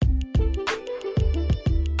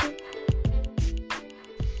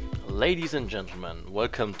Ladies and gentlemen,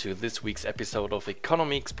 welcome to this week's episode of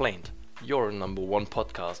Economy Explained, your number one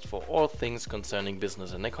podcast for all things concerning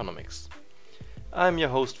business and economics. I'm your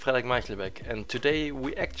host Frederik Meichelbeck, and today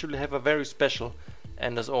we actually have a very special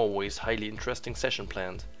and as always highly interesting session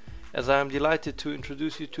planned, as I am delighted to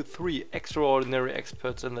introduce you to three extraordinary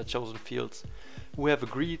experts in their chosen fields who have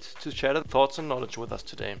agreed to share their thoughts and knowledge with us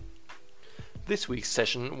today. This week's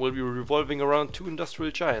session will be revolving around two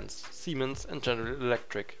industrial giants, Siemens and General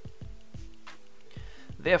Electric.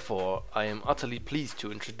 Therefore, I am utterly pleased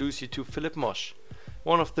to introduce you to Philip Mosch,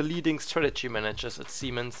 one of the leading strategy managers at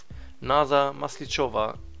Siemens, Nasa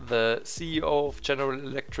Maslichova, the CEO of General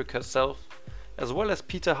Electric herself, as well as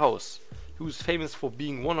Peter Haus, who is famous for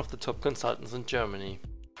being one of the top consultants in Germany.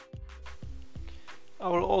 I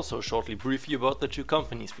will also shortly brief you about the two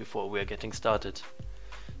companies before we are getting started.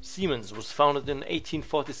 Siemens was founded in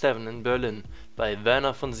 1847 in Berlin by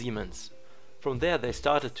Werner von Siemens. From there they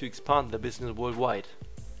started to expand their business worldwide.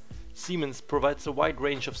 Siemens provides a wide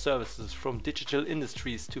range of services from digital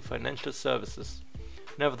industries to financial services.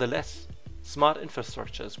 Nevertheless, smart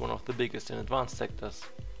infrastructure is one of the biggest in advanced sectors.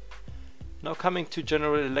 Now coming to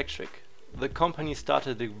General Electric. The company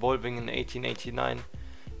started evolving in 1889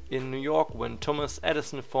 in New York when Thomas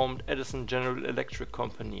Edison formed Edison General Electric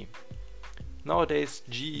Company. Nowadays,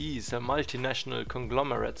 GE is a multinational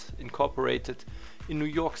conglomerate incorporated in New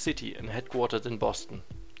York City and headquartered in Boston.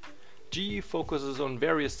 GE focuses on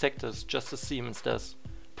various sectors just as Siemens does: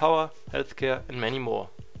 power, healthcare and many more.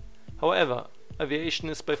 However, aviation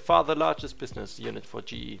is by far the largest business unit for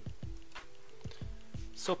GE.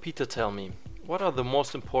 So Peter, tell me, what are the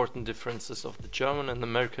most important differences of the German and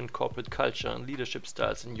American corporate culture and leadership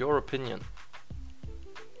styles in your opinion?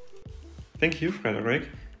 Thank you, Frederik.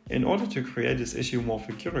 In order to create this issue more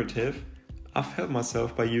figurative, I've helped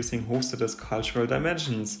myself by using Hofstede's cultural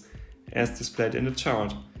dimensions, as displayed in the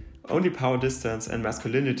chart. Only power distance and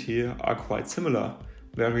masculinity are quite similar,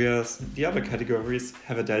 whereas the other categories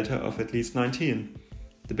have a delta of at least 19.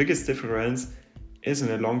 The biggest difference is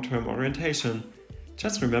in a long-term orientation.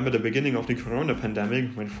 Just remember the beginning of the corona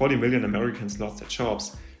pandemic when 40 million Americans lost their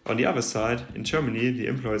jobs. On the other side, in Germany, the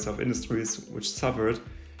employees of industries which suffered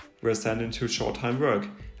were sent into short-time work,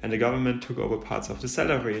 and the government took over parts of the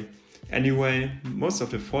salary. Anyway, most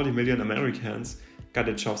of the 40 million Americans got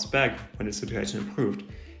their jobs back when the situation improved.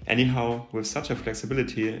 Anyhow, with such a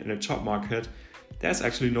flexibility in the job market, there's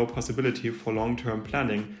actually no possibility for long-term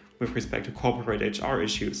planning with respect to corporate HR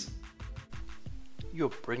issues. You're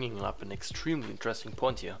bringing up an extremely interesting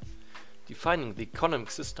point here. Defining the economic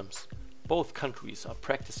systems both countries are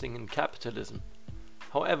practicing in capitalism.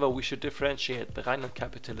 However, we should differentiate the Rhineland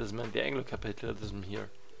capitalism and the Anglo-capitalism here.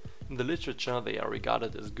 In the literature, they are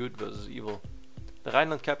regarded as good versus evil. The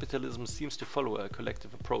Rhineland capitalism seems to follow a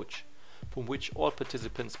collective approach, from which all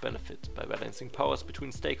participants benefit by balancing powers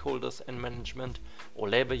between stakeholders and management or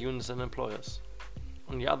labor unions and employers.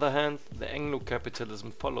 On the other hand, the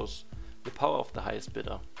Anglo-capitalism follows the power of the highest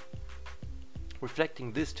bidder.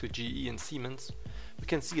 Reflecting this to GE and Siemens, we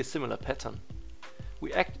can see a similar pattern.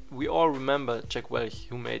 We all remember Jack Welch,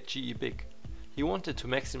 who made GE big. He wanted to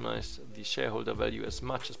maximize the shareholder value as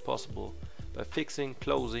much as possible by fixing,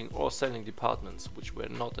 closing or selling departments which were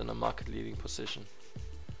not in a market-leading position.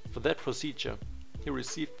 For that procedure, he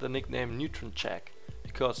received the nickname Neutron Jack,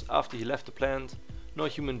 because after he left the plant, no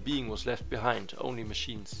human being was left behind, only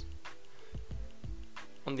machines.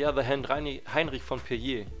 On the other hand, Heinrich von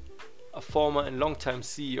Perrier, a former and long-time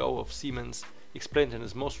CEO of Siemens, explained in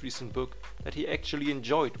his most recent book that he actually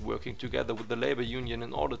enjoyed working together with the labor union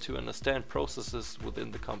in order to understand processes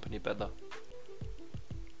within the company better.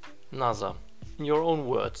 Nasa, in your own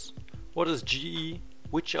words, what is GE,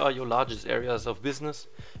 which are your largest areas of business,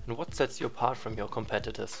 and what sets you apart from your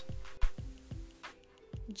competitors?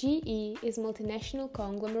 GE is a multinational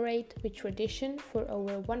conglomerate with tradition for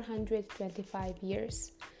over 125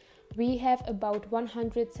 years. We have about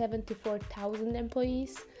 174,000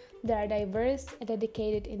 employees that are diverse and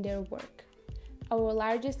dedicated in their work. Our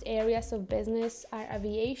largest areas of business are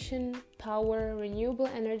aviation, power, renewable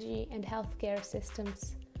energy, and healthcare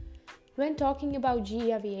systems. When talking about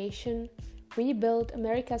GE Aviation, we built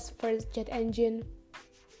America's first jet engine.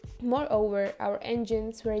 Moreover, our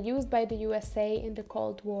engines were used by the USA in the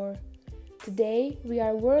Cold War. Today, we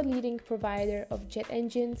are a world-leading provider of jet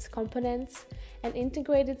engines, components, and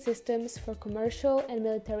integrated systems for commercial and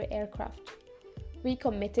military aircraft. We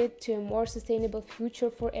committed to a more sustainable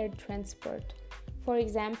future for air transport. For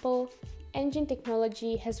example, engine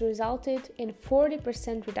technology has resulted in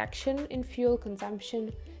 40% reduction in fuel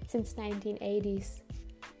consumption since 1980s.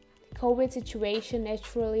 The COVID situation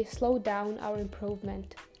naturally slowed down our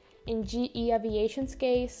improvement. In GE Aviation's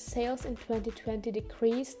case, sales in 2020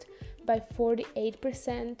 decreased by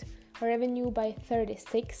 48%, revenue by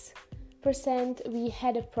 36%. We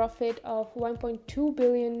had a profit of $1.2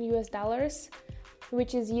 billion,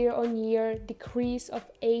 which is year-on-year decrease of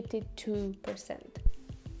 82%.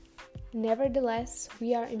 Nevertheless,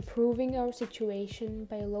 we are improving our situation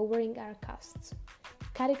by lowering our costs.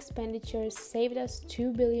 Cut expenditures saved us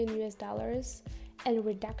 $2 billion, and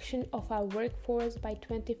reduction of our workforce by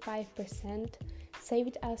 25%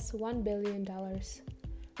 saved us $1 billion.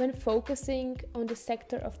 When focusing on the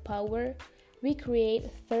sector of power, we create a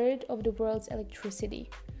third of the world's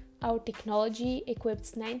electricity. Our technology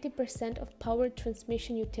equips 90% of power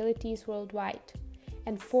transmission utilities worldwide,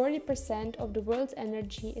 and 40% of the world's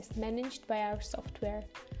energy is managed by our software.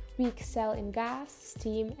 We excel in gas,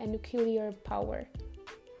 steam, and nuclear power.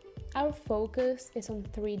 Our focus is on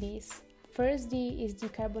 3 Ds. First D is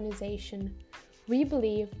decarbonization. We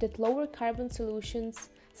believe that lower carbon solutions,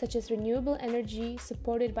 such as renewable energy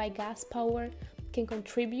supported by gas power, can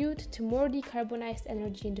contribute to more decarbonized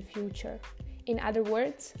energy in the future. In other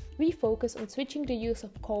words, we focus on switching the use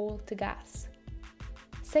of coal to gas.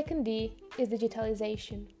 Second D is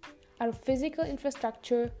digitalization. Our physical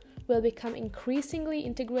infrastructure will become increasingly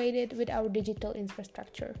integrated with our digital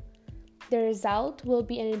infrastructure. The result will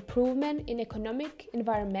be an improvement in economic,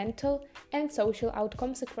 environmental, and social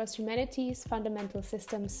outcomes across humanity's fundamental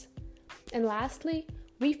systems. And lastly,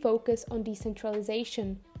 we focus on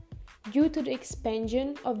decentralization. Due to the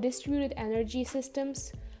expansion of distributed energy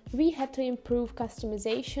systems, we had to improve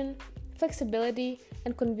customization, flexibility,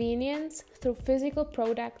 and convenience through physical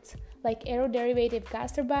products like aeroderivative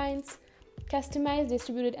gas turbines, customized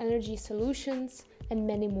distributed energy solutions, and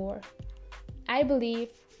many more. I believe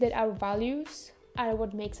that our values are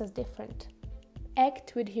what makes us different.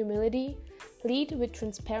 Act with humility, lead with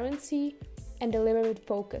transparency, and deliver with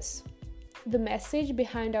focus. The message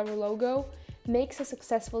behind our logo makes us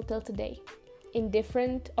successful till today,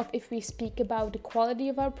 indifferent of if we speak about the quality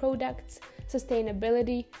of our products,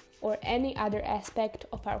 sustainability, or any other aspect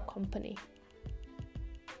of our company.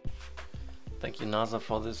 Thank you, Nasa,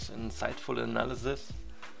 for this insightful analysis.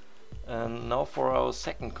 And now for our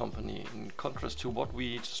second company, in contrast to what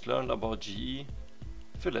we just learned about GE.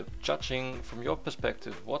 Philip, judging from your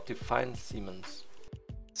perspective, what defines Siemens?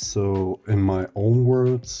 So, in my own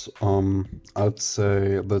words, I'd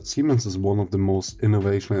say that Siemens is one of the most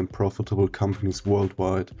innovative and profitable companies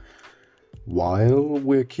worldwide, while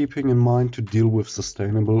we're keeping in mind to deal with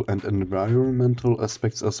sustainable and environmental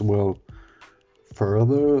aspects as well.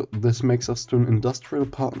 Further, this makes us to an industrial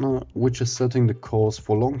partner which is setting the course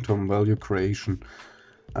for long-term value creation.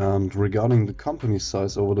 And regarding the company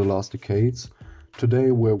size over the last decades,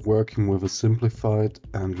 today we're working with a simplified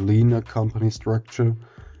and leaner company structure,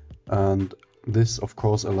 and this of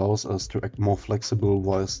course allows us to act more flexible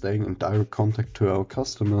while staying in direct contact to our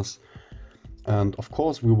customers. And of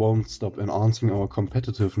course we won't stop enhancing our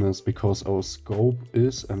competitiveness, because our scope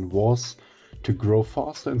is and was to grow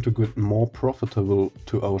faster and to get more profitable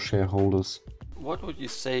to our shareholders. What would you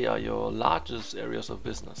say are your largest areas of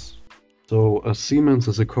business? So, as Siemens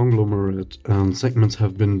is a conglomerate and segments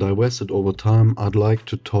have been divested over time, I'd like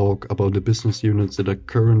to talk about the business units that are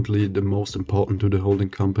currently the most important to the holding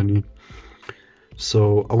company.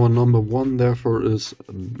 So, our number one therefore is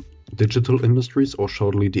Digital Industries, or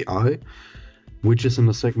shortly DI, which is in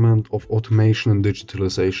the segment of automation and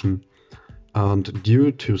digitalization. And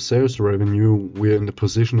due to sales revenue, we're in the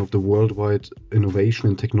position of the worldwide innovation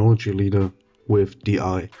and technology leader with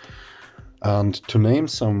DI. And to name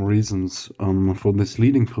some reasons for this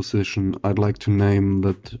leading position, I'd like to name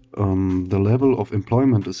that the level of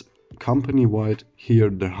employment is company-wide here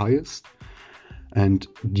the highest. And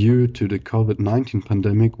due to the COVID-19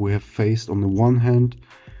 pandemic, we have faced on the one hand,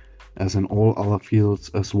 as in all other fields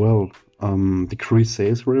as well, decreased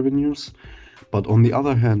sales revenues. But on the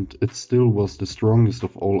other hand, it still was the strongest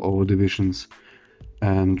of all our divisions.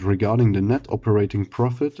 And regarding the net operating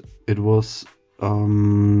profit, it was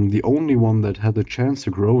the only one that had a chance to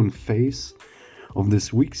grow in face of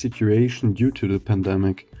this weak situation due to the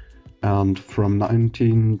pandemic. And from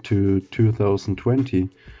 2019 to 2020,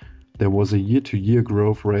 there was a year-to-year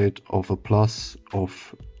growth rate of a plus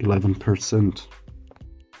of 11%.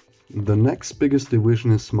 The next biggest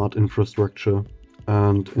division is Smart Infrastructure.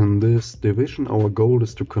 And in this division, our goal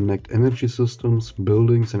is to connect energy systems,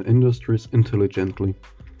 buildings and industries intelligently.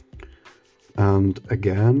 And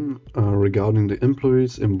again, regarding the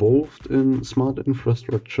employees involved in smart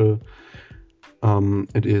infrastructure,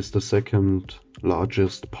 it is the second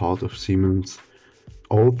largest part of Siemens.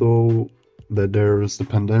 Although that there is the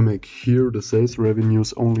pandemic. Here the sales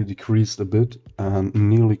revenues only decreased a bit and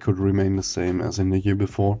nearly could remain the same as in the year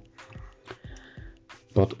before.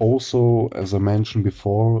 But also, as I mentioned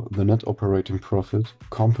before, the net operating profit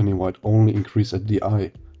company-wide only increased at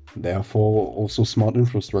DI. Therefore, also Smart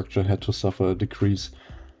Infrastructure had to suffer a decrease,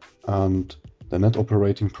 and the net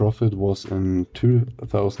operating profit was in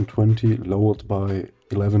 2020 lowered by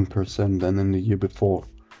 11% than in the year before.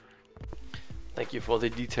 Thank you for the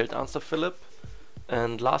detailed answer, Philip.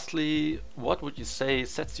 And lastly, what would you say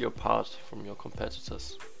sets you apart from your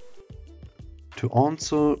competitors? To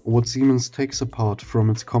answer what Siemens takes apart from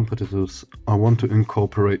its competitors, I want to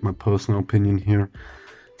incorporate my personal opinion here.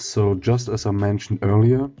 So just as I mentioned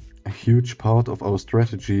earlier, a huge part of our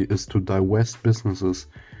strategy is to divest businesses.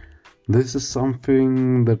 This is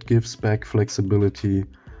something that gives back flexibility,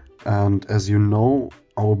 and as you know,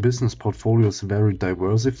 our business portfolio is very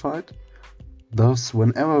diversified. Thus,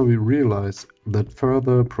 whenever we realize that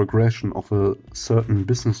further progression of a certain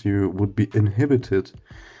business unit would be inhibited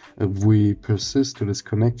if we persist to this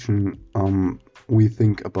connection, we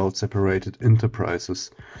think about separated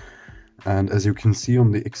enterprises. And as you can see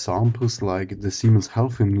on the examples like the Siemens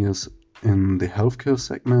Healthineers in the healthcare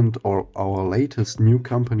segment, or our latest new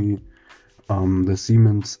company, the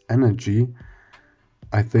Siemens Energy,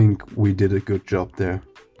 I think we did a good job there.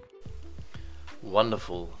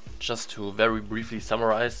 Wonderful. Just to very briefly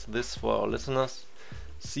summarize this for our listeners,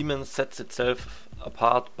 Siemens sets itself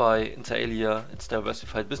apart by, inter alia, its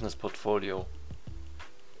diversified business portfolio.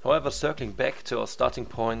 However, circling back to our starting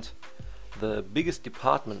point, the biggest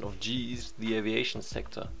department of GE is the aviation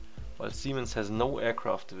sector, while Siemens has no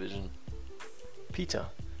aircraft division. Peter,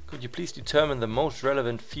 could you please determine the most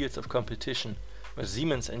relevant fields of competition where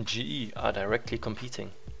Siemens and GE are directly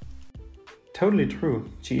competing? Totally true.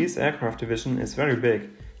 GE's aircraft division is very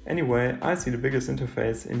big. Anyway, I see the biggest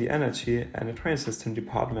interface in the energy and the train system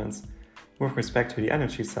departments. With respect to the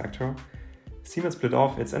energy sector, Siemens split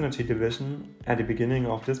off its energy division at the beginning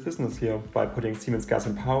of this business year by putting Siemens Gas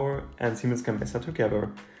and Power and Siemens Gamesa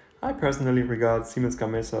together. I personally regard Siemens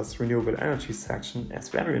Gamesa's renewable energy section as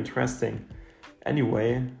very interesting.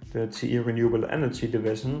 Anyway, the GE Renewable Energy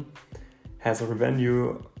division has a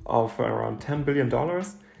revenue of around $10 billion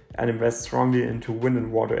and invests strongly into wind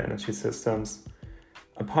and water energy systems.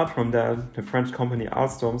 Apart from that, the French company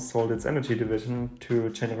Alstom sold its energy division to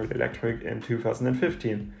General Electric in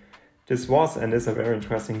 2015. This was and is a very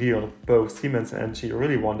interesting deal. Both Siemens and GE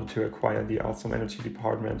really wanted to acquire the Alstom energy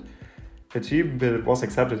department. The GE bid was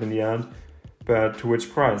accepted in the end, but to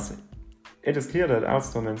which price? It is clear that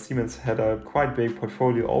Alstom and Siemens had a quite big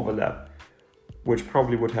portfolio overlap, which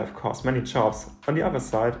probably would have cost many jobs. On the other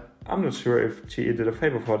side, I'm not sure if GE did a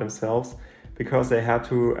favor for themselves, because they had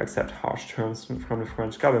to accept harsh terms from the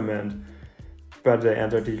French government. But they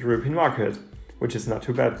entered the European market, which is not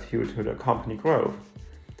too bad due to the company growth.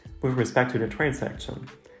 With respect to the train section,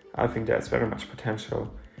 I think there's very much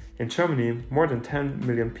potential. In Germany, more than 10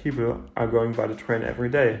 million people are going by the train every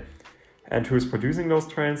day. And who is producing those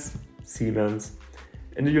trains? Siemens.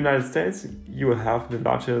 In the United States, you will have the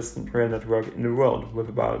largest rail network in the world with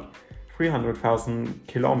about 300,000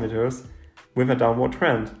 kilometers with a downward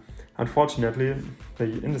trend. Unfortunately, the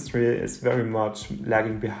industry is very much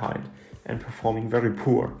lagging behind and performing very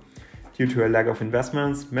poor. Due to a lack of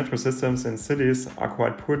investments, metro systems in cities are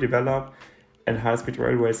quite poor developed and high-speed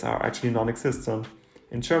railways are actually non-existent.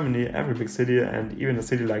 In Germany, every big city and even a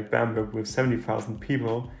city like Bamberg with 70,000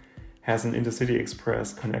 people has an intercity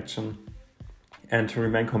express connection. And to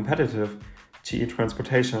remain competitive, GE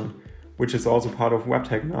Transportation, which is also part of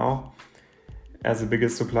Wabtec now, as the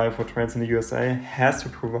biggest supplier for trains in the USA, has to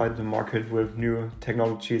provide the market with new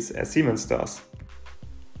technologies as Siemens does.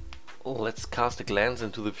 Let's cast a glance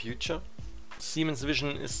into the future. Siemens'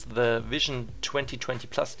 vision is the Vision 2020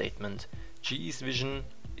 Plus statement. GE's vision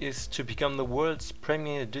is to become the world's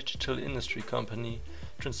premier digital industry company,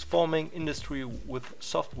 transforming industry with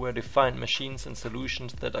software-defined machines and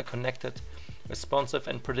solutions that are connected, responsive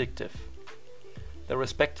and predictive. Their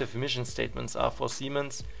respective mission statements are: for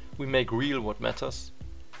Siemens, we make real what matters,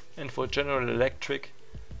 and for General Electric,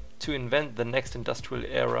 to invent the next industrial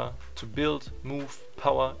era, to build, move,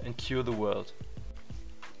 power and cure the world.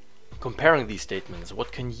 Comparing these statements,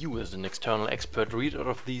 what can you as an external expert read out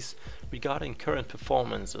of these regarding current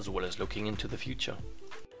performance as well as looking into the future?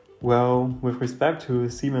 Well, with respect to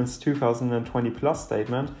Siemens' 2020 Plus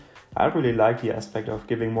statement, I really like the aspect of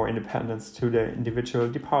giving more independence to the individual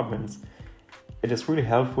departments. It is really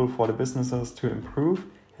helpful for the businesses to improve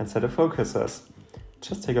and set the focuses.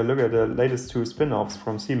 Just take a look at the latest two spin-offs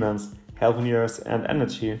from Siemens, Healthineers and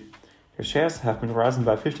Energy. Their shares have been rising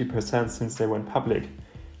by 50% since they went public.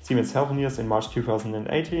 Siemens Healthineers in March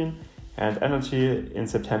 2018, and Energy in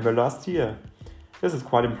September last year. This is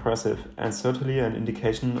quite impressive and certainly an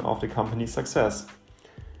indication of the company's success.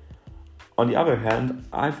 On the other hand,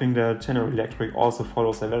 I think that General Electric also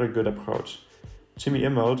follows a very good approach. Jimmy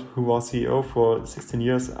Immelt, who was CEO for 16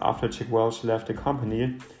 years after Jack Welch left the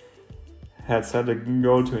company, had set a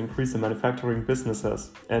goal to increase the manufacturing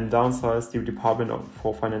businesses and downsize the Department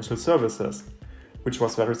for Financial Services, which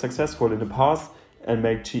was very successful in the past and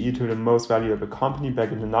made GE to the most valuable company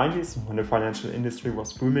back in the 90s when the financial industry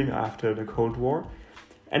was booming after the Cold War.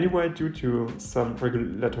 Anyway, due to some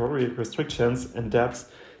regulatory restrictions and debts,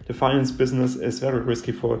 the finance business is very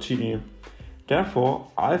risky for GE. Therefore,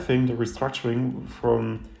 I think the restructuring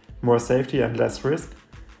from more safety and less risk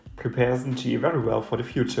prepares GE very well for the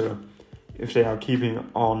future, if they are keeping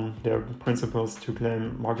on their principles to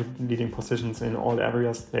claim market-leading positions in all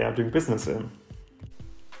areas they are doing business in.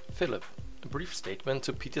 Philip, a brief statement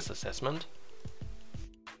to Peter's assessment.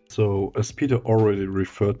 So, as Peter already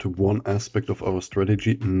referred to one aspect of our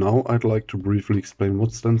strategy, now I'd like to briefly explain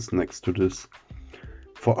what stands next to this.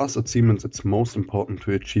 For us at Siemens, it's most important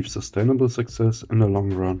to achieve sustainable success in the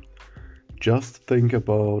long run. Just think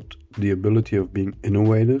about the ability of being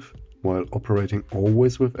innovative while operating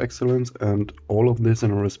always with excellence, and all of this in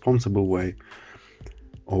a responsible way.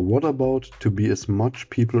 Or what about to be as much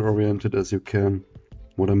people-oriented as you can?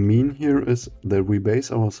 What I mean here is that we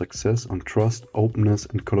base our success on trust, openness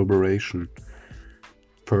and collaboration.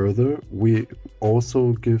 Further, we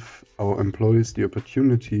also give our employees the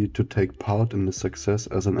opportunity to take part in the success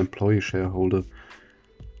as an employee shareholder.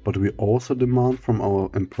 But we also demand from our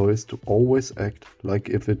employees to always act like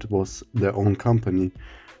if it was their own company.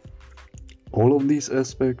 All of these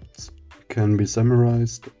aspects can be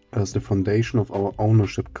summarized as the foundation of our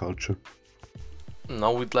ownership culture.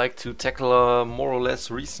 Now we'd like to tackle a more or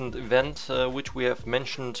less recent event which we have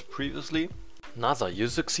mentioned previously. NASA, you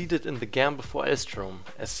succeeded in the gamble for Alstom,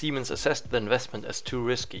 as Siemens assessed the investment as too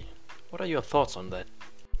risky. What are your thoughts on that?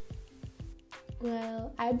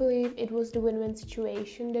 Well, I believe it was the win-win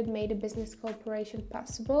situation that made a business cooperation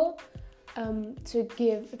possible. To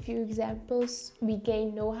give a few examples, we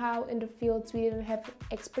gained know-how in the fields we didn't have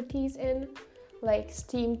expertise in, like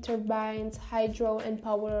steam turbines, hydro and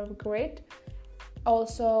power grid.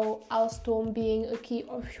 Also, Alstom being a key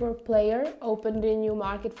offshore player opened a new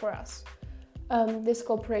market for us. This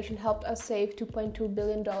cooperation helped us save $2.2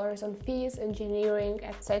 billion on fees, engineering,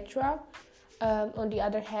 etc. On the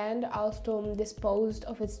other hand, Alstom disposed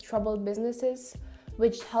of its troubled businesses,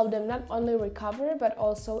 which helped them not only recover but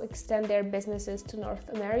also extend their businesses to North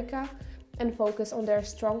America and focus on their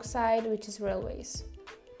strong side, which is railways.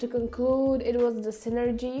 To conclude, it was the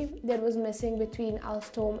synergy that was missing between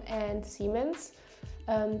Alstom and Siemens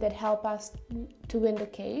that helped us to win the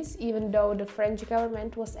case, even though the French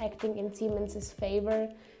government was acting in Siemens' favor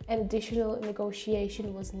and additional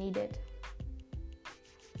negotiation was needed.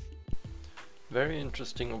 Very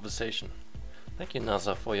interesting conversation. Thank you,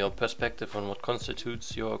 NASA, for your perspective on what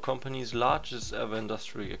constitutes your company's largest ever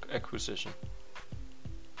industrial acquisition.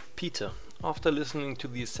 Peter, after listening to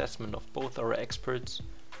the assessment of both our experts,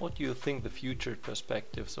 what do you think the future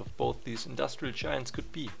perspectives of both these industrial giants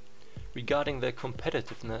could be, regarding their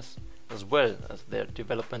competitiveness as well as their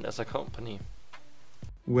development as a company?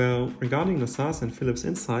 Well, regarding Nassar's and Philip's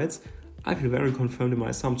insights, I feel very confirmed in my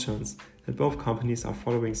assumptions that both companies are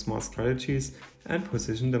following smart strategies and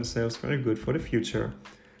position themselves very good for the future.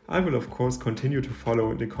 I will of course continue to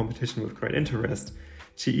follow the competition with great interest.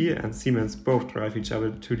 GE and Siemens both drive each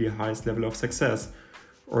other to the highest level of success,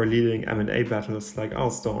 or leading M&A battles like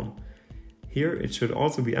Alstom. Here it should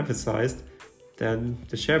also be emphasized that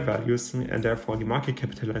the share values and therefore the market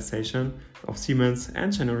capitalization of Siemens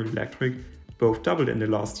and General Electric both doubled in the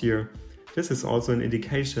last year. This is also an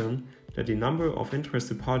indication that the number of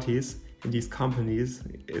interested parties in these companies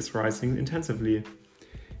is rising intensively.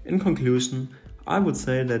 In conclusion, I would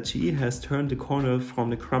say that GE has turned the corner from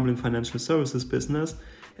the crumbling financial services business,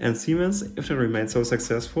 and Siemens, if they remain so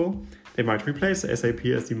successful, they might replace SAP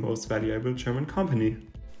as the most valuable German company.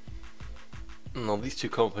 Now, these two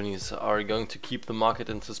companies are going to keep the market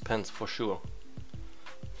in suspense for sure.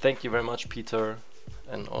 Thank you very much, Peter,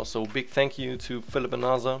 and also big thank you to Philip and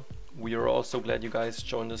NASA. We are also glad you guys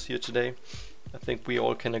joined us here today. I think we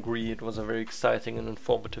all can agree it was a very exciting and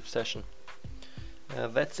informative session.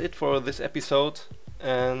 That's it for this episode,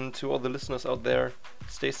 and to all the listeners out there,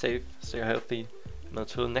 stay safe, stay healthy, and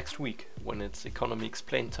until next week when it's Economy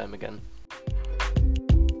Explained time again.